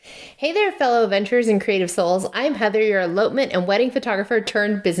Hey there, fellow adventurers and creative souls. I'm Heather, your elopement and wedding photographer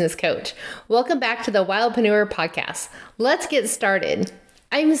turned business coach. Welcome back to the Wildpreneur podcast. Let's get started.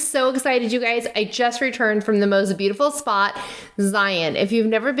 I'm so excited, you guys. I just returned from the most beautiful spot, Zion. If you've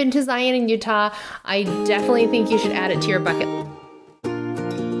never been to Zion in Utah, I definitely think you should add it to your bucket.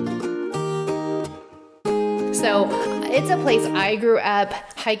 So it's a place I grew up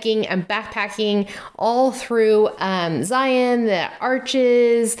hiking and backpacking all through Zion, the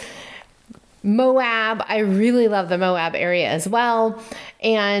Arches, Moab. I really love the Moab area as well.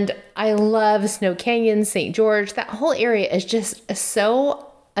 And I love Snow Canyon, St. George. That whole area is just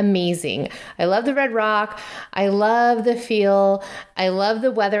so amazing. I love the red rock. I love the feel. I love the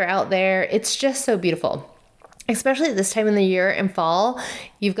weather out there. It's just so beautiful. Especially at this time in the year in fall,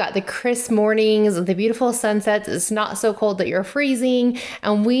 you've got the crisp mornings, the beautiful sunsets. It's not so cold that you're freezing.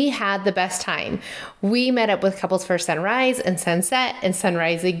 And we had the best time. We met up with couples for sunrise and sunset and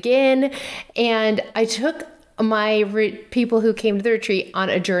sunrise again. And I took my people who came to the retreat on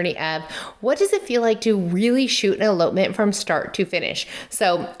a journey of what does it feel like to really shoot an elopement from start to finish.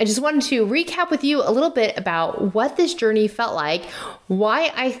 So I just wanted to recap with you a little bit about what this journey felt like,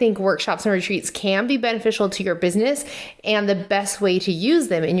 why I think workshops and retreats can be beneficial to your business, and the best way to use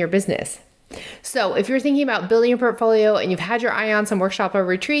them in your business. So if you're thinking about building your portfolio and you've had your eye on some workshop or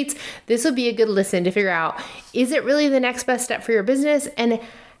retreats, this would be a good listen to figure out, is it really the next best step for your business? And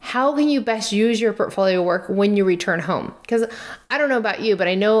how can you best use your portfolio work when you return home? Because I don't know about you, but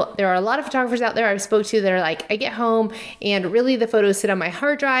I know there are a lot of photographers out there I've spoke to that are like, I get home and really the photos sit on my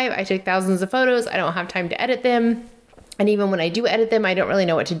hard drive. I took thousands of photos. I don't have time to edit them. And even when I do edit them, I don't really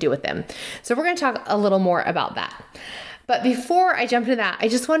know what to do with them. So we're going to talk a little more about that. But before I jump into that, I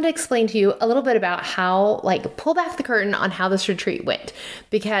just wanted to explain to you a little bit about how, pull back the curtain on how this retreat went,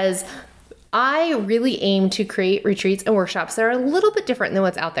 because I really aim to create retreats and workshops that are a little bit different than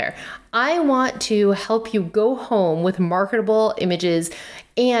what's out there. I want to help you go home with marketable images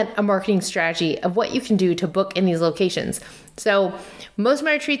and a marketing strategy of what you can do to book in these locations. So most of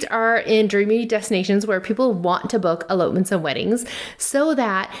my retreats are in dreamy destinations where people want to book elopements and weddings, so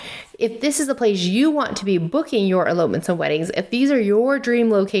that if this is the place you want to be booking your elopements and weddings, if these are your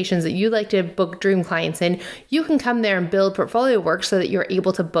dream locations that you'd like to book dream clients in, you can come there and build portfolio work so that you're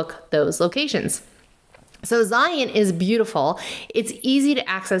able to book those locations. So Zion is beautiful. It's easy to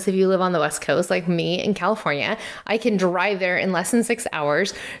access if you live on the West Coast, like me in California. I can drive there in less than 6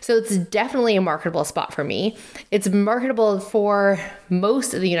 hours. So it's definitely a marketable spot for me. It's marketable for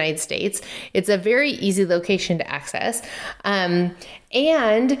most of the United States. It's a very easy location to access. And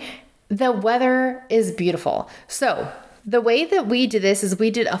the weather is beautiful. So the way that we did this is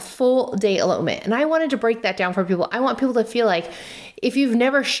we did a full day elopement. And I wanted to break that down for people. I want people to feel like, if you've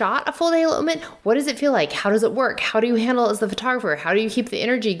never shot a full day elopement, what does it feel like? How does it work? How do you handle it as the photographer? How do you keep the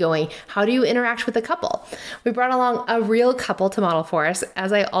energy going? How do you interact with the couple? We brought along a real couple to model for us,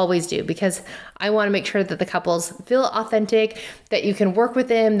 as I always do, because I want to make sure that the couples feel authentic, that you can work with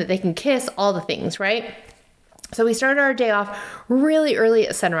them, that they can kiss, all the things, right? So we started our day off really early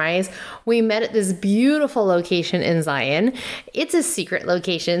at sunrise. We met at this beautiful location in Zion. It's a secret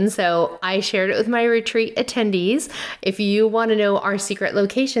location, so I shared it with my retreat attendees. If you want to know our secret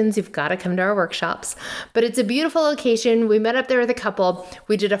locations, you've got to come to our workshops. But it's a beautiful location. We met up there with a couple.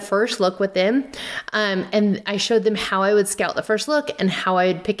 We did a first look with them, and I showed them how I would scout the first look and how I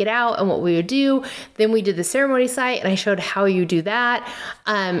would pick it out and what we would do. Then we did the ceremony site, and I showed how you do that.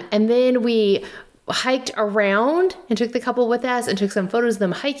 And then we hiked around and took the couple with us and took some photos of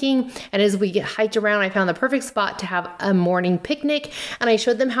them hiking. And as we hiked around, I found the perfect spot to have a morning picnic. And I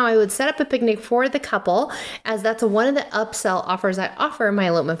showed them how I would set up a picnic for the couple, as that's one of the upsell offers I offer in my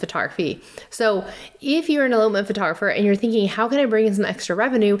elopement photography. So if you're an elopement photographer and you're thinking, how can I bring in some extra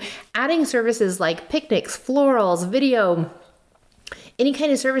revenue? Adding services like picnics, florals, video, any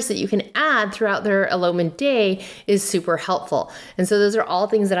kind of service that you can add throughout their elopement day is super helpful. And so those are all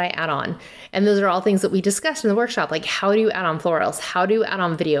things that I add on. And those are all things that we discussed in the workshop, like how do you add on florals? How do you add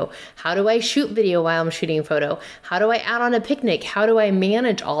on video? How do I shoot video while I'm shooting a photo? How do I add on a picnic? How do I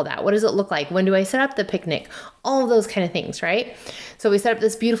manage all that? What does it look like? When do I set up the picnic? All of those kind of things, right? So we set up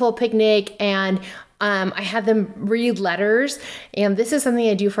this beautiful picnic, and I had them read letters, and this is something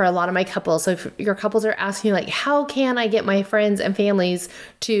I do for a lot of my couples. So if your couples are asking, like, how can I get my friends and families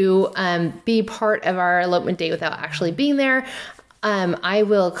to be part of our elopement day without actually being there? I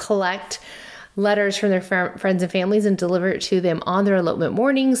will collect letters from their friends and families and deliver it to them on their elopement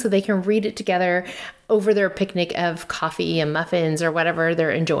morning so they can read it together over their picnic of coffee and muffins or whatever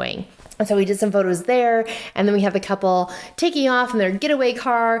they're enjoying. So we did some photos there, and then we have the couple taking off in their getaway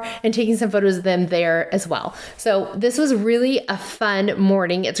car and taking some photos of them there as well. So this was really a fun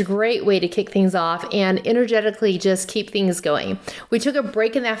morning. It's a great way to kick things off and energetically just keep things going. We took a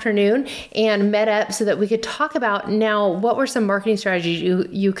break in the afternoon and met up so that we could talk about now what were some marketing strategies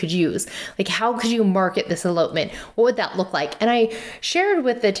you could use. Like, how could you market this elopement? What would that look like? And I shared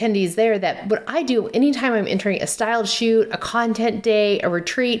with the attendees there that what I do anytime I'm entering a styled shoot, a content day, a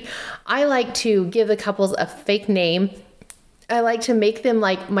retreat, I like to give the couples a fake name. I like to make them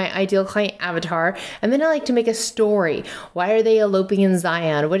like my ideal client avatar. And then I like to make a story. Why are they eloping in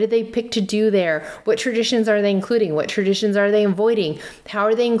Zion? What did they pick to do there? What traditions are they including? What traditions are they avoiding? How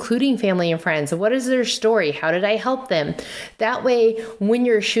are they including family and friends? What is their story? How did I help them? That way, when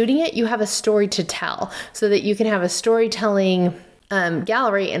you're shooting it, you have a story to tell so that you can have a storytelling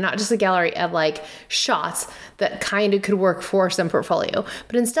gallery, and not just a gallery of like shots that kind of could work for some portfolio,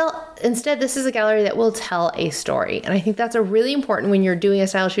 but instead this is a gallery that will tell a story. And I think that's a really important when you're doing a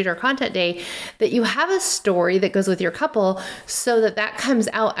style shoot or content day, that you have a story that goes with your couple so that that comes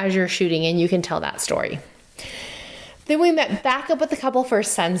out as you're shooting and you can tell that story. Then we met back up with the couple for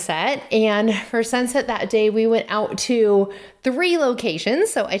sunset, and for sunset that day, we went out to 3 locations.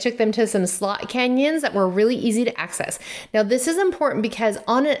 So I took them to some slot canyons that were really easy to access. Now, this is important because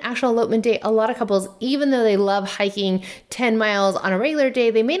on an actual elopement day, a lot of couples, even though they love hiking 10 miles on a regular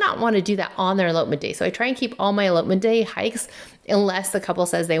day, they may not want to do that on their elopement day. So I try and keep all my elopement day hikes, unless the couple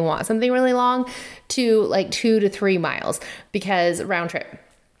says they want something really long, to like 2 to 3 miles because round trip.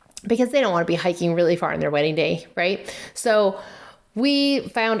 Because they don't want to be hiking really far on their wedding day, right? So we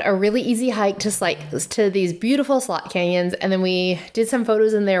found a really easy hike to these beautiful slot canyons, and then we did some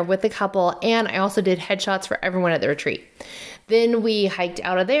photos in there with the couple, and I also did headshots for everyone at the retreat. Then we hiked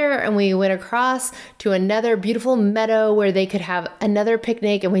out of there and we went across to another beautiful meadow where they could have another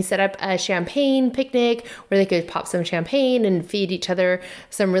picnic, and we set up a champagne picnic where they could pop some champagne and feed each other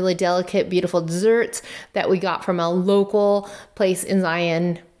some really delicate, beautiful desserts that we got from a local place in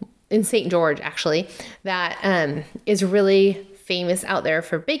Zion, in St. George, actually, that is really famous out there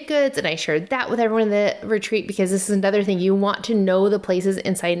for baked goods. And I shared that with everyone in the retreat because this is another thing. You want to know the places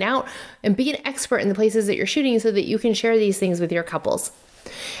inside and out and be an expert in the places that you're shooting so that you can share these things with your couples.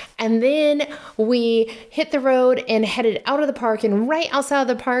 And then we hit the road and headed out of the park, and right outside of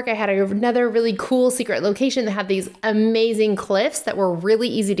the park, I had another really cool secret location that had these amazing cliffs that were really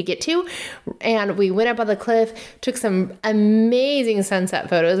easy to get to. And we went up on the cliff, took some amazing sunset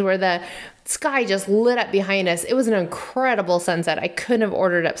photos where the sky just lit up behind us. It was an incredible sunset. I couldn't have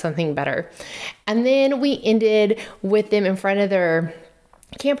ordered up something better. And then we ended with them in front of their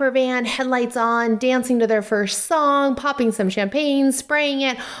camper van, headlights on, dancing to their first song, popping some champagne, spraying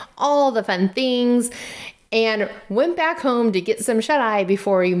it, all the fun things, and went back home to get some shut-eye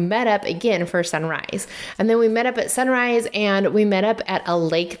before we met up again for sunrise. And then we met up at sunrise, and we met up at a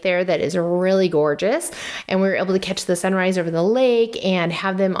lake there that is really gorgeous. And we were able to catch the sunrise over the lake and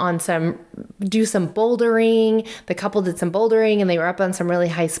have them do some bouldering. The couple did some bouldering, and they were up on some really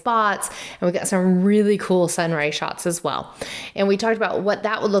high spots, and we got some really cool sunrise shots as well. And we talked about what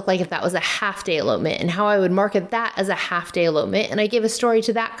that would look like if that was a half-day elopement and how I would market that as a half-day elopement. And I gave a story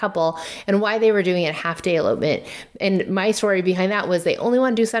to that couple and why they were doing it half-day elopement. And my story behind that was they only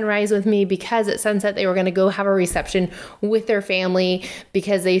want to do sunrise with me because at sunset they were going to go have a reception with their family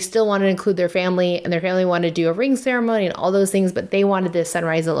because they still wanted to include their family, and their family wanted to do a ring ceremony and all those things, but they wanted this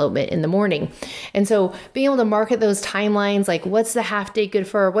sunrise elopement in the morning. And so being able to market those timelines, like what's the half day good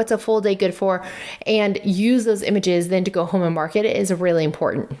for, what's a full day good for, and use those images then to go home and market it is really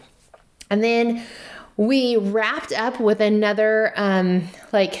important. And then we wrapped up with another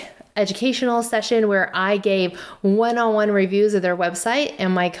educational session where I gave one-on-one reviews of their website,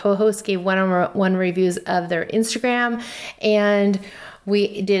 and my co-host gave one-on-one reviews of their Instagram, and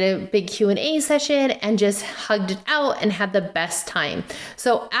we did a big Q&A session and just hugged it out and had the best time.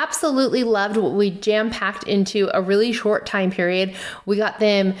 So absolutely loved what we jam-packed into a really short time period. We got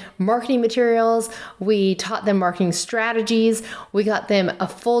them marketing materials. We taught them marketing strategies. We got them a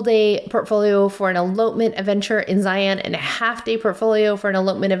full day portfolio for an elopement adventure in Zion and a half day portfolio for an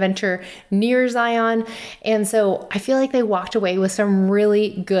elopement adventure near Zion. And so I feel like they walked away with some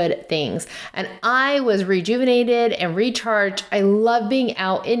really good things. And I was rejuvenated and recharged. I love being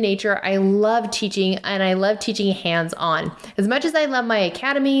out in nature. I love teaching, and I love teaching hands-on. As much as I love my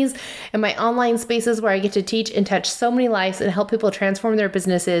academies and my online spaces where I get to teach and touch so many lives and help people transform their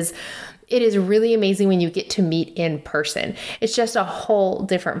businesses, it is really amazing when you get to meet in person. It's just a whole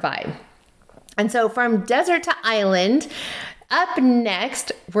different vibe. And so from desert to island, Up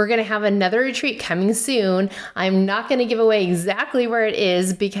next, we're going to have another retreat coming soon. I'm not going to give away exactly where it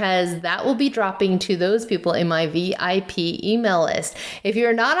is because that will be dropping to those people in my VIP email list. If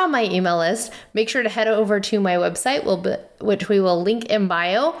you're not on my email list, make sure to head over to my website, which we will link in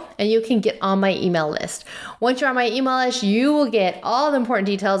bio, and you can get on my email list. Once you're on my email list, you will get all the important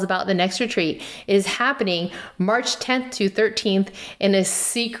details about the next retreat. It is happening March 10th to 13th in a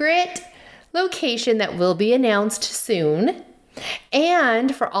secret location that will be announced soon.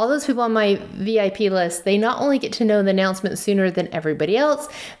 And for all those people on my VIP list, they not only get to know the announcement sooner than everybody else,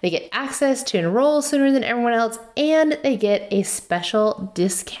 they get access to enroll sooner than everyone else, and they get a special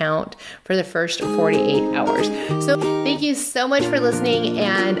discount for the first 48 hours. So thank you so much for listening,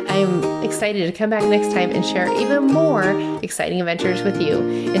 and I'm excited to come back next time and share even more exciting adventures with you.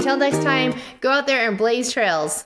 Until next time, go out there and blaze trails.